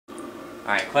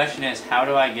Alright, question is, how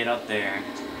do I get up there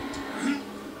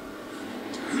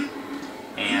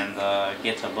and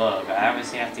get the bug? I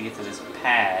obviously have to get to this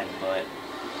pad, but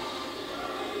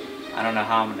I don't know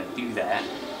how I'm going to do that.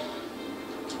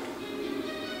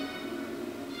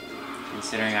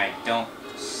 Considering I don't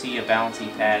see a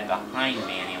bouncy pad behind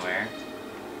me anywhere.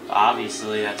 But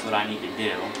obviously, that's what I need to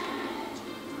do.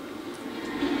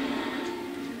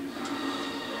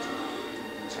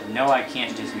 I know I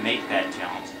can't just make that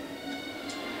jump.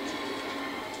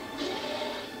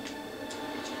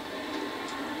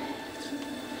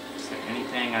 Is there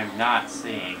anything I'm not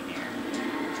seeing here?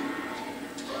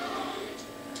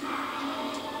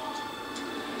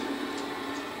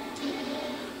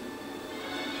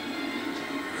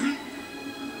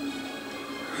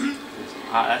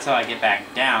 That's how I get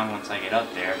back down once I get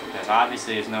up there, because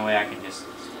obviously there's no way I can just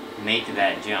make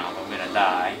that jump. I'm gonna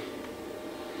die.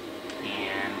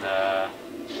 And,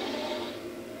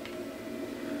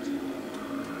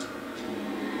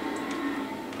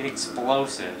 get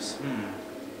explosives.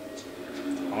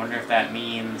 I wonder if that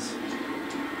means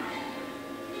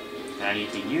that I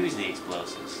need to use the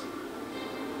explosives.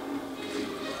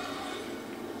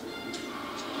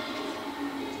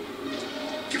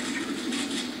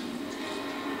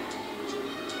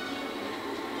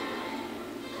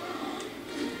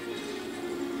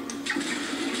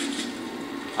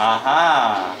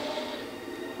 Aha!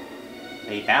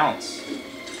 They bounce.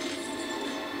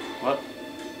 Whoop.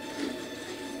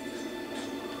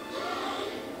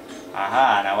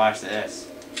 Aha, now watch this.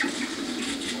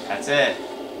 That's it.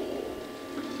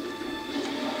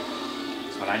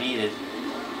 That's what I needed.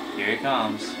 Here it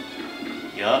comes.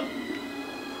 Yup.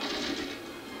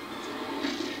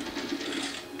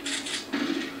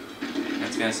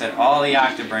 That's gonna set all the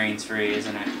octobrains free,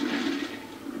 isn't it?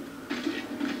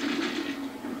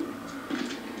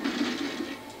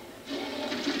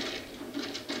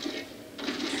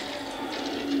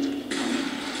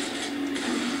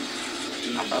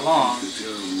 Long.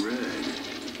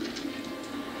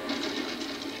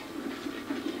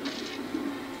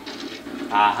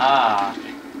 Aha!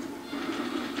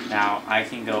 Now I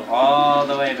can go all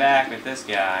the way back with this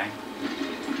guy.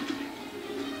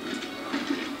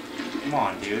 Come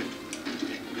on, dude.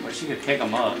 Wish you could pick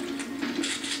him up.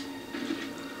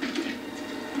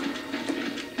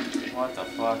 What the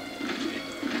fuck?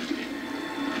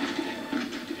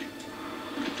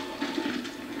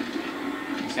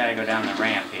 Just gotta go down the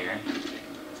ramp here.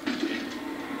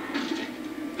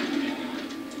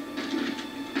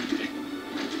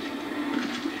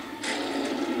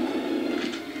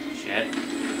 Shit.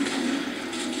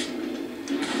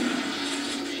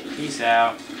 Peace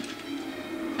out.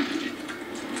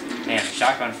 Damn, the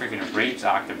shotgun freaking rapes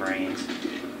octobrains.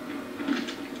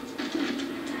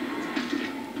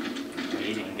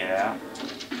 He didn't get out.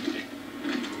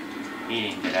 He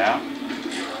didn't get out.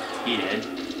 He did.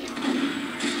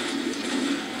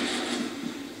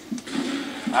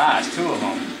 Ah, it's two of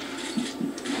them.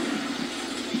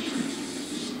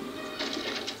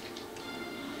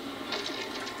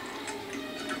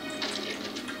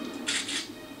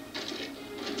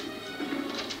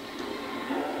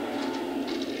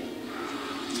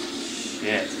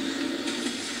 Shit.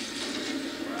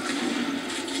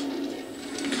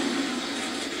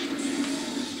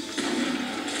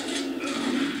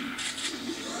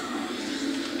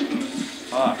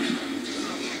 Fuck.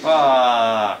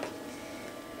 Fuck.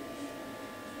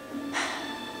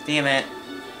 Damn it.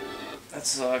 That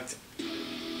sucked.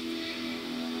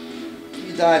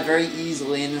 You died very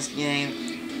easily in this game.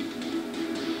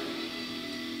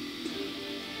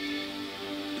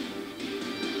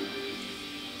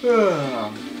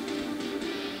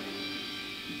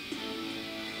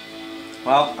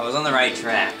 Well, I was on the right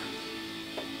track.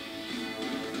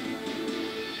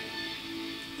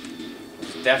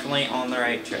 Definitely on the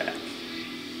right track.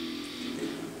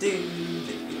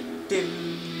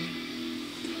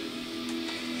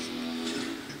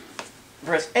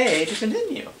 Press A to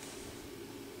continue.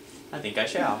 I think I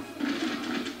shall.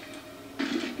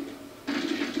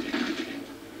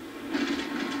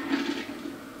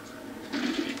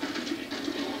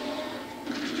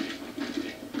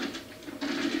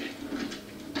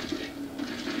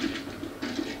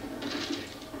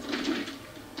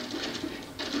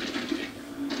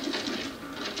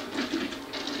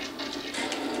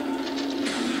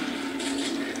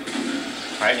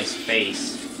 Right in his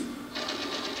face.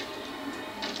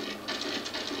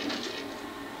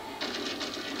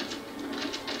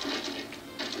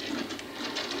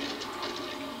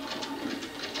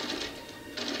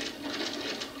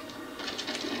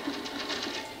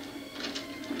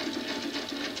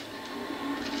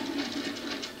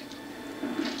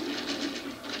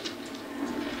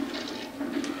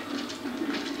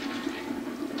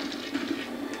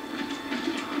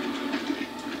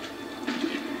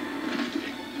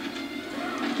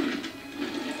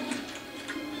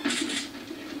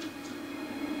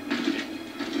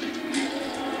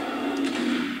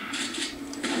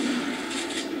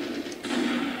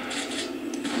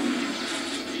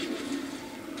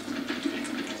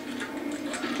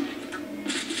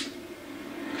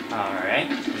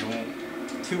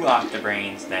 2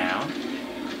 octobrains down.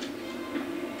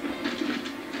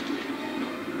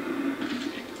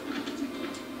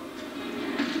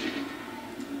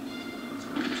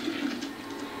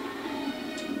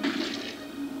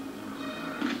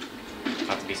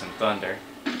 About to be some thunder.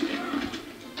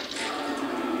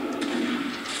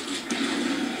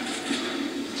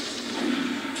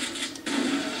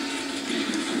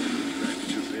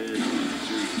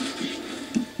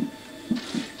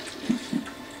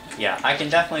 Yeah, I can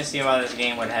definitely see why this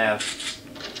game would have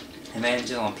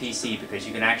advantages on PC, because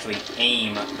you can actually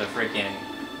aim the freaking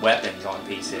weapons on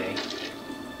PC.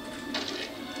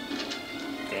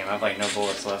 Damn, I have like no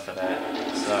bullets left for that.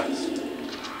 It sucks.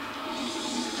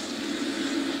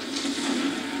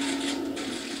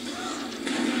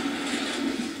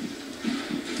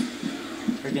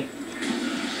 Freaking.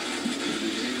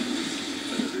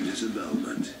 Another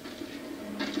disembowelment.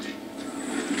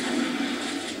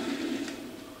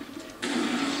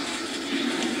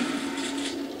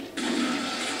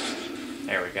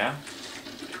 There we go.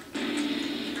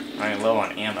 Running low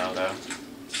on ammo though.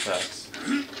 Sucks.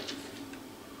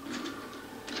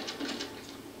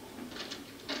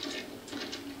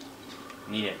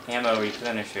 Need an ammo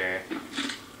replenisher.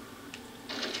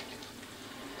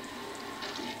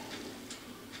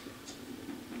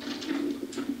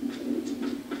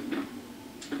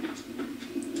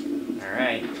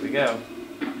 Alright, here we go.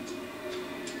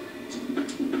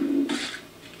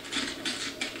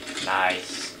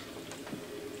 Nice.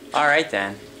 Alright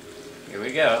then. Here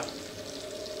we go.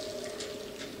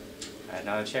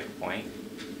 Another checkpoint.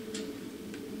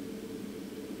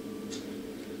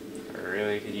 I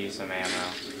really could use some ammo.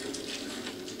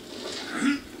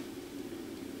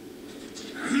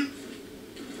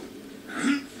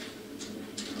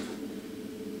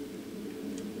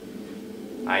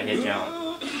 I hit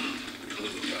jump.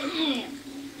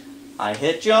 I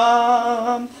hit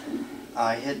jump.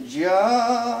 I hit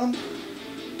jump.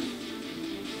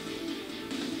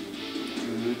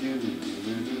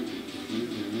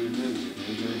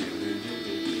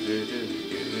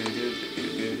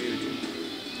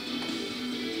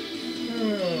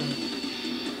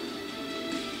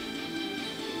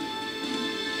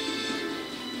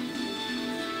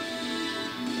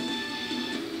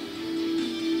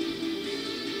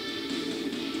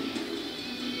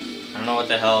 I don't know what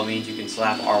the hell it means you can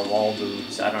slap our wall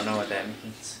boobs. I don't know what that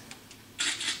means.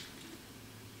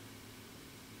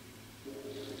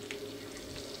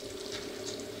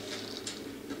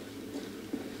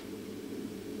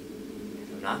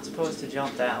 I'm not supposed to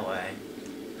jump that way.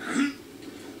 Then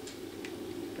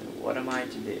what am I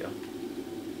to do?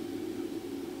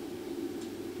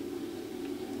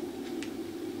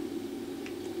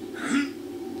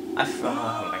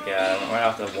 Oh my god, I went right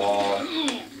off the wall.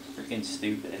 Freaking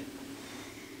stupid.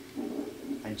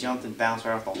 I jumped and bounced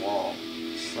right off the wall.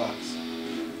 Sucks.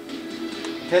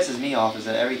 What pisses me off is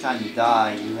that every time you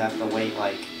die, you have to wait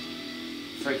like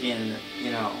freaking,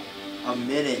 you know, a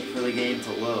minute for the game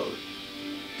to load.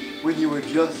 When you were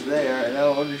just there, and I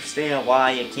don't understand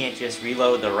why you can't just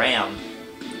reload the RAM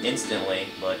instantly,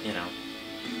 but you know.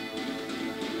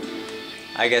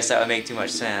 I guess that would make too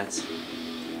much sense.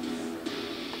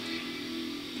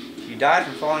 If you died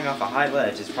from falling off a high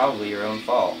ledge, it's probably your own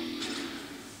fault.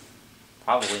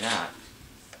 Probably not.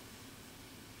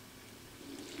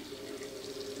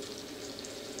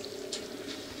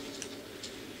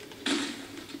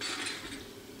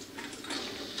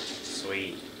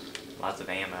 Sweet. Lots of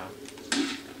ammo.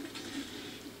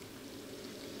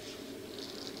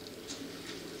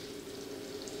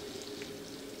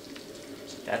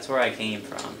 That's where I came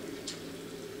from.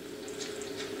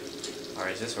 Or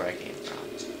is this where I came from?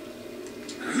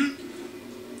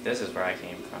 This is where I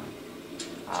came from.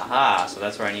 Aha, so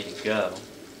that's where I need to go.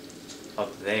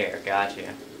 Up there,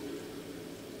 gotcha.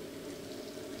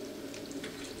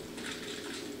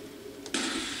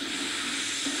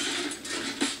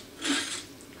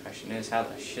 Question is, how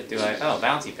the shit do I... Oh,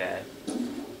 bouncy pad.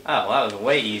 Oh, well, that was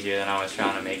way easier than I was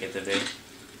trying to make it to be.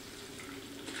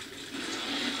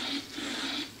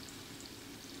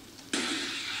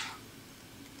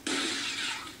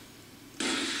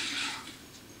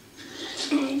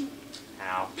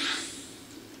 Ow.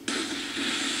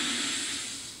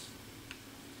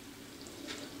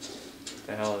 What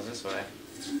the hell is this way?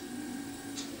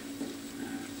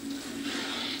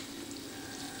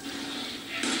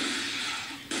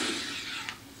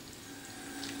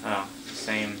 Oh,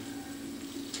 same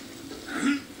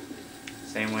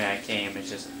way I came, it's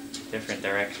just different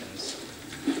directions.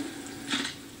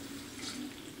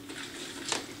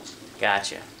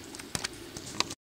 Gotcha.